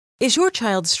Is your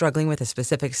child struggling with a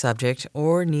specific subject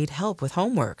or need help with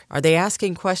homework? Are they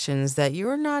asking questions that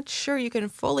you're not sure you can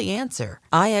fully answer?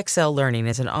 IXL Learning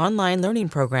is an online learning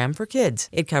program for kids.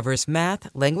 It covers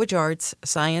math, language arts,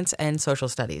 science, and social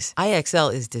studies.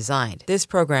 IXL is designed. This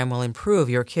program will improve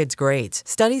your kids' grades.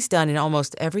 Studies done in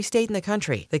almost every state in the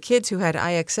country. The kids who had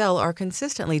IXL are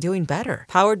consistently doing better.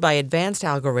 Powered by advanced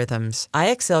algorithms,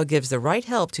 IXL gives the right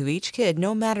help to each kid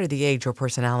no matter the age or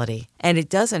personality. And it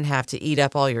doesn't have to eat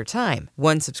up all your time.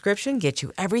 One subscription gets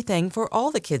you everything for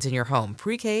all the kids in your home,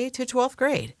 pre-K to 12th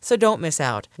grade. So don't miss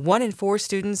out. 1 in 4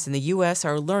 students in the U.S.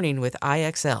 are learning with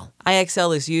IXL.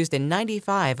 IXL is used in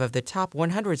 95 of the top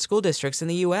 100 school districts in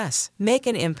the U.S. Make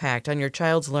an impact on your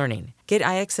child's learning. Get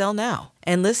IXL now.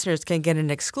 And listeners can get an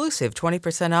exclusive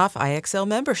 20% off IXL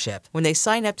membership when they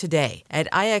sign up today at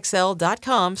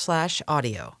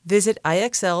IXL.com/audio. Visit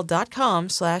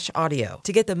IXL.com/audio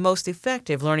to get the most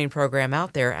effective learning program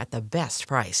out there at the best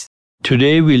price.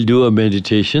 Today we'll do a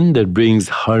meditation that brings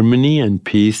harmony and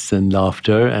peace and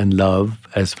laughter and love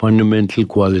as fundamental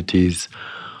qualities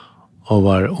of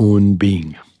our own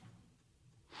being.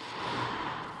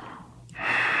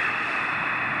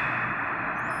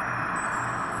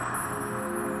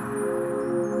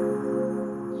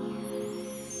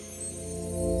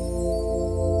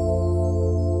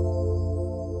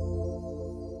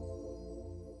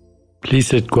 Please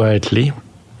sit quietly.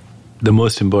 The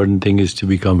most important thing is to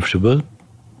be comfortable.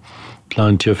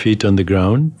 Plant your feet on the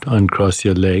ground, uncross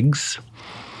your legs.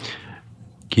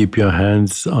 Keep your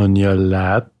hands on your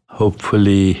lap,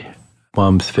 hopefully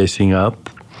palms facing up.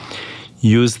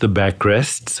 Use the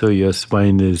backrest so your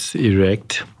spine is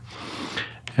erect.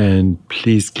 And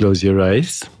please close your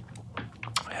eyes.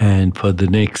 And for the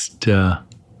next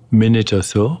minute or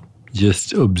so,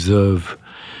 just observe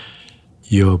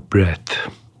your breath.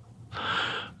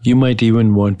 You might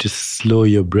even want to slow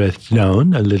your breath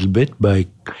down a little bit by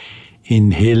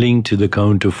inhaling to the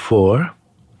count of 4,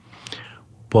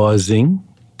 pausing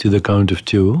to the count of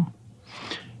 2,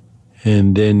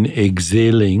 and then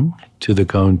exhaling to the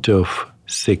count of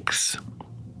 6.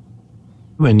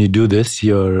 When you do this,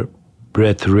 your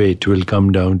breath rate will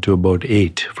come down to about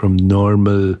 8 from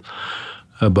normal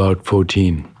about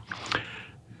 14.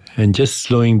 And just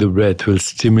slowing the breath will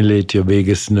stimulate your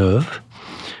vagus nerve.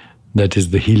 That is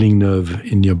the healing nerve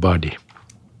in your body.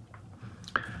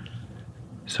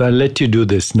 So I'll let you do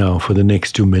this now for the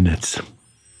next 2 minutes.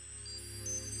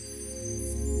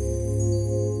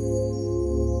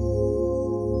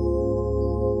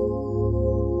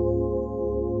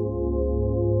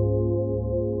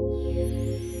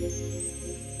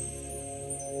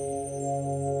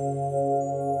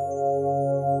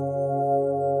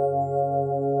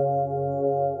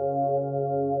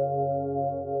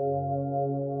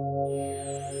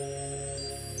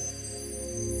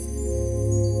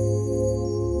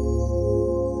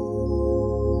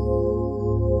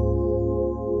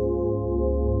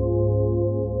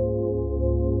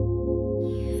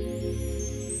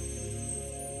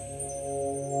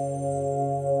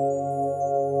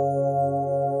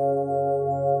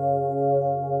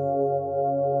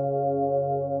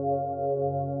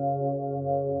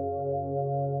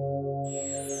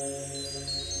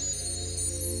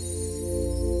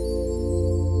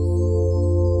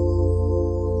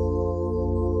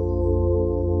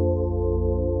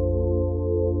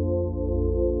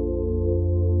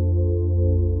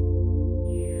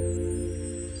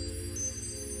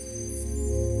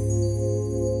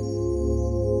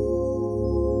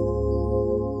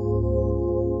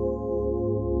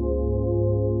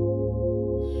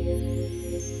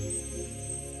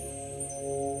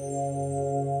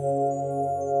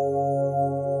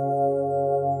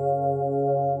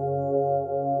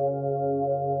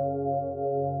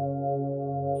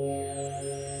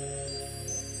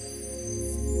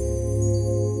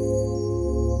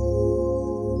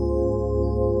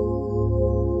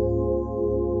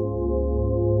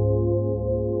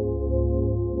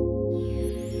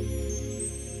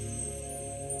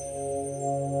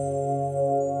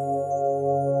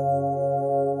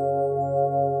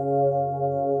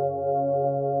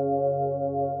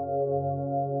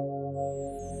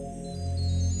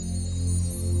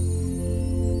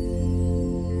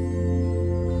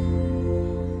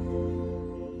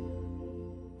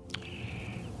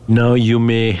 Now you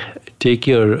may take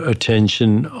your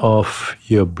attention off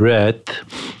your breath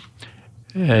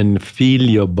and feel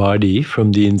your body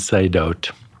from the inside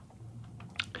out.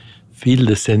 Feel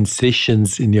the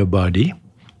sensations in your body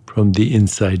from the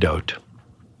inside out.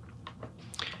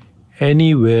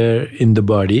 Anywhere in the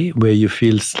body where you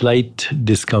feel slight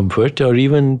discomfort or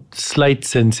even slight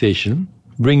sensation,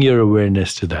 bring your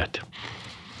awareness to that.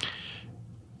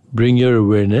 bring your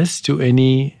awareness to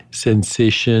any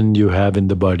sensation you have in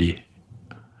the body.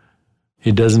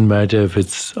 It doesn't matter if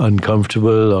it's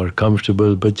uncomfortable or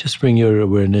comfortable, but just bring your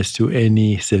awareness to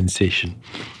any sensation.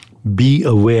 Be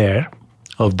aware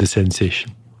of the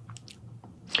sensation.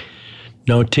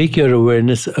 Now take your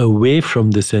awareness away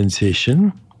from the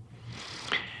sensation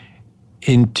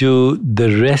into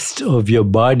the rest of your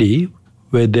body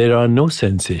where there are no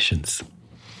sensations.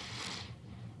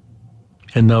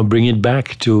 And now bring it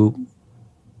back to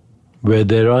where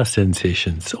there are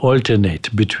sensations.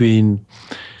 Alternate between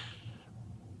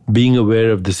being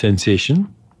aware of the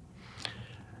sensation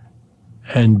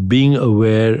and being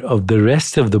aware of the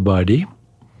rest of the body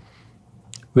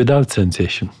without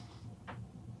sensation.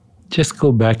 Just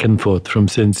go back and forth from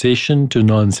sensation to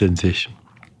non-sensation.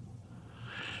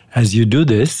 As you do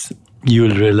this, you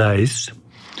will realize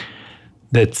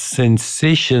that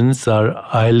sensations are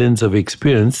islands of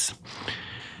experience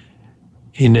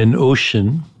in an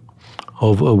ocean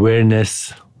of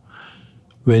awareness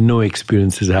where no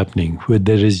experience is happening, where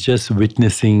there is just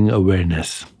witnessing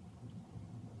awareness.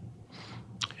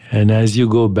 And as you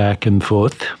go back and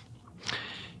forth,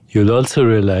 you'll also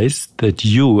realize that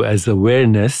you, as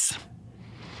awareness,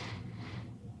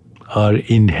 are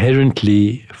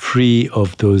inherently free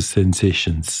of those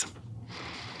sensations.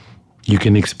 You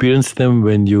can experience them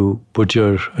when you put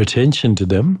your attention to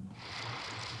them,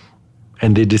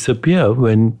 and they disappear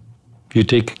when you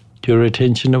take your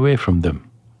attention away from them.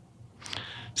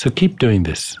 So keep doing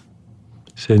this.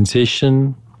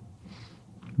 Sensation,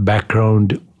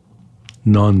 background,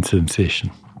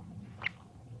 non-sensation.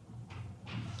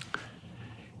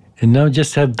 And now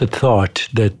just have the thought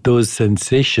that those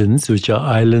sensations, which are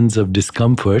islands of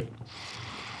discomfort,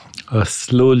 are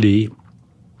slowly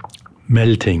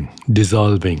melting,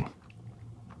 dissolving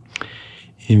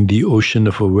in the ocean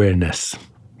of awareness.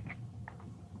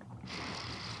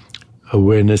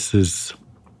 Awareness is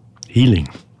healing,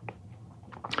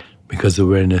 because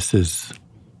awareness is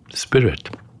spirit.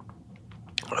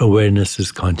 Awareness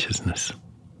is consciousness.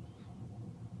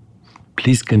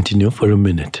 Please continue for a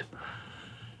minute,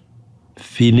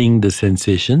 feeling the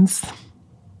sensations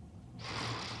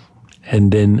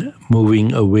and then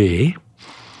moving away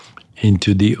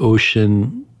into the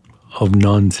ocean of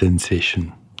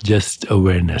non-sensation, just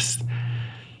awareness.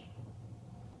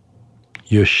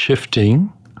 You're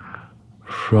shifting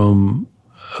from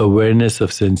awareness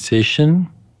of sensation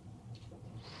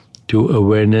to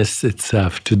awareness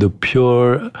itself, to the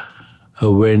pure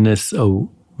awareness of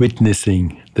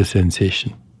witnessing the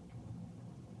sensation.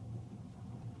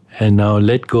 And now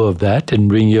let go of that and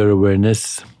bring your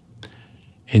awareness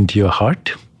into your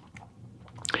heart.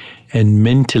 And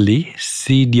mentally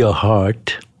seed your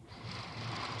heart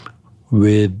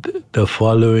with the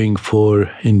following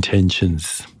 4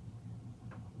 intentions: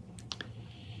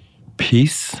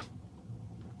 peace,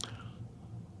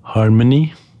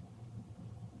 harmony,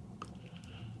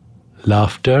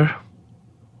 laughter,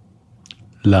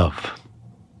 love.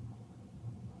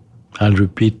 I'll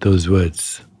repeat those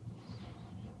words.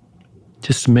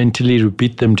 Just mentally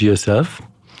repeat them to yourself,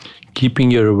 keeping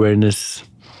your awareness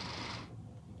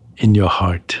in your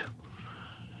heart,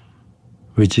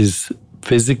 which is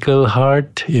physical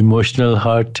heart, emotional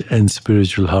heart, and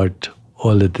spiritual heart,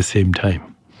 all at the same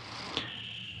time.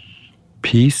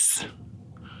 Peace,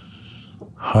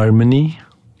 harmony,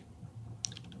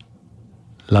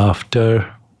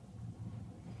 laughter,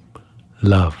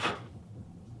 love.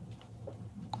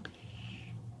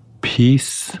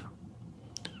 Peace,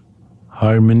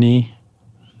 harmony,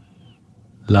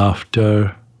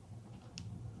 laughter,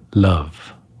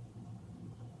 love.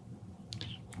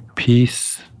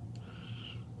 Peace,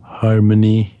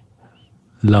 harmony,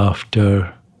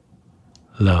 laughter,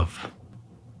 love.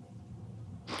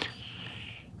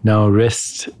 Now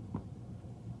rest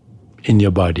in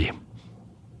your body.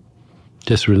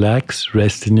 Just relax,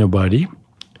 rest in your body,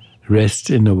 rest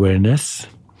in awareness,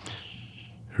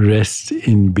 rest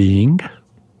in being,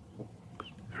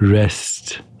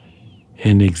 rest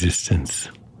in existence.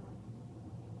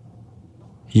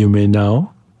 You may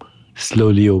now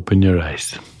slowly open your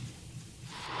eyes.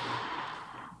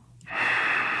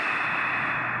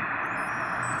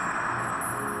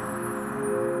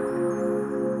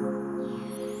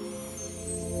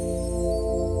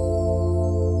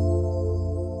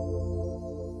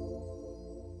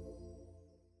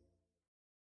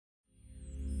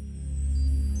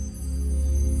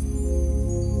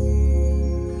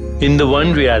 In the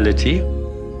one reality,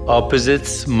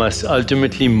 opposites must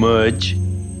ultimately merge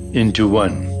into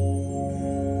one.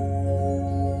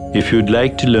 If you'd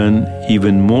like to learn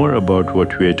even more about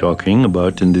what we are talking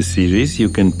about in this series, you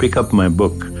can pick up my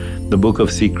book, The Book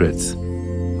of Secrets,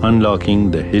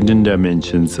 unlocking the hidden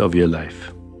dimensions of your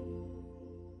life.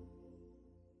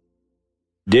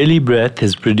 Daily Breath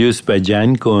is produced by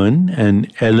Jan Cohen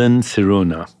and Ellen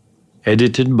Sirona,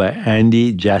 edited by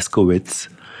Andy Jaskowitz,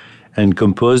 and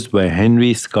composed by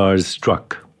Henry Scars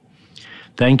Struck.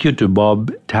 Thank you to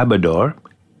Bob Tabador,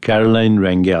 Caroline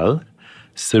Rangel,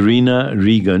 Serena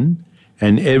Regan,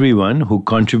 and everyone who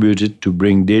contributed to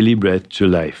bring Daily Breath to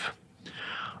life.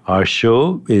 Our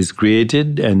show is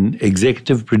created and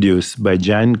executive produced by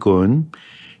Jan Cohen,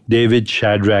 David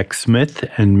Shadrach Smith,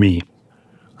 and me.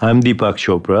 I'm Deepak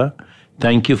Chopra.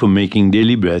 Thank you for making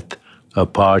Daily Breath a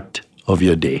part of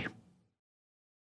your day.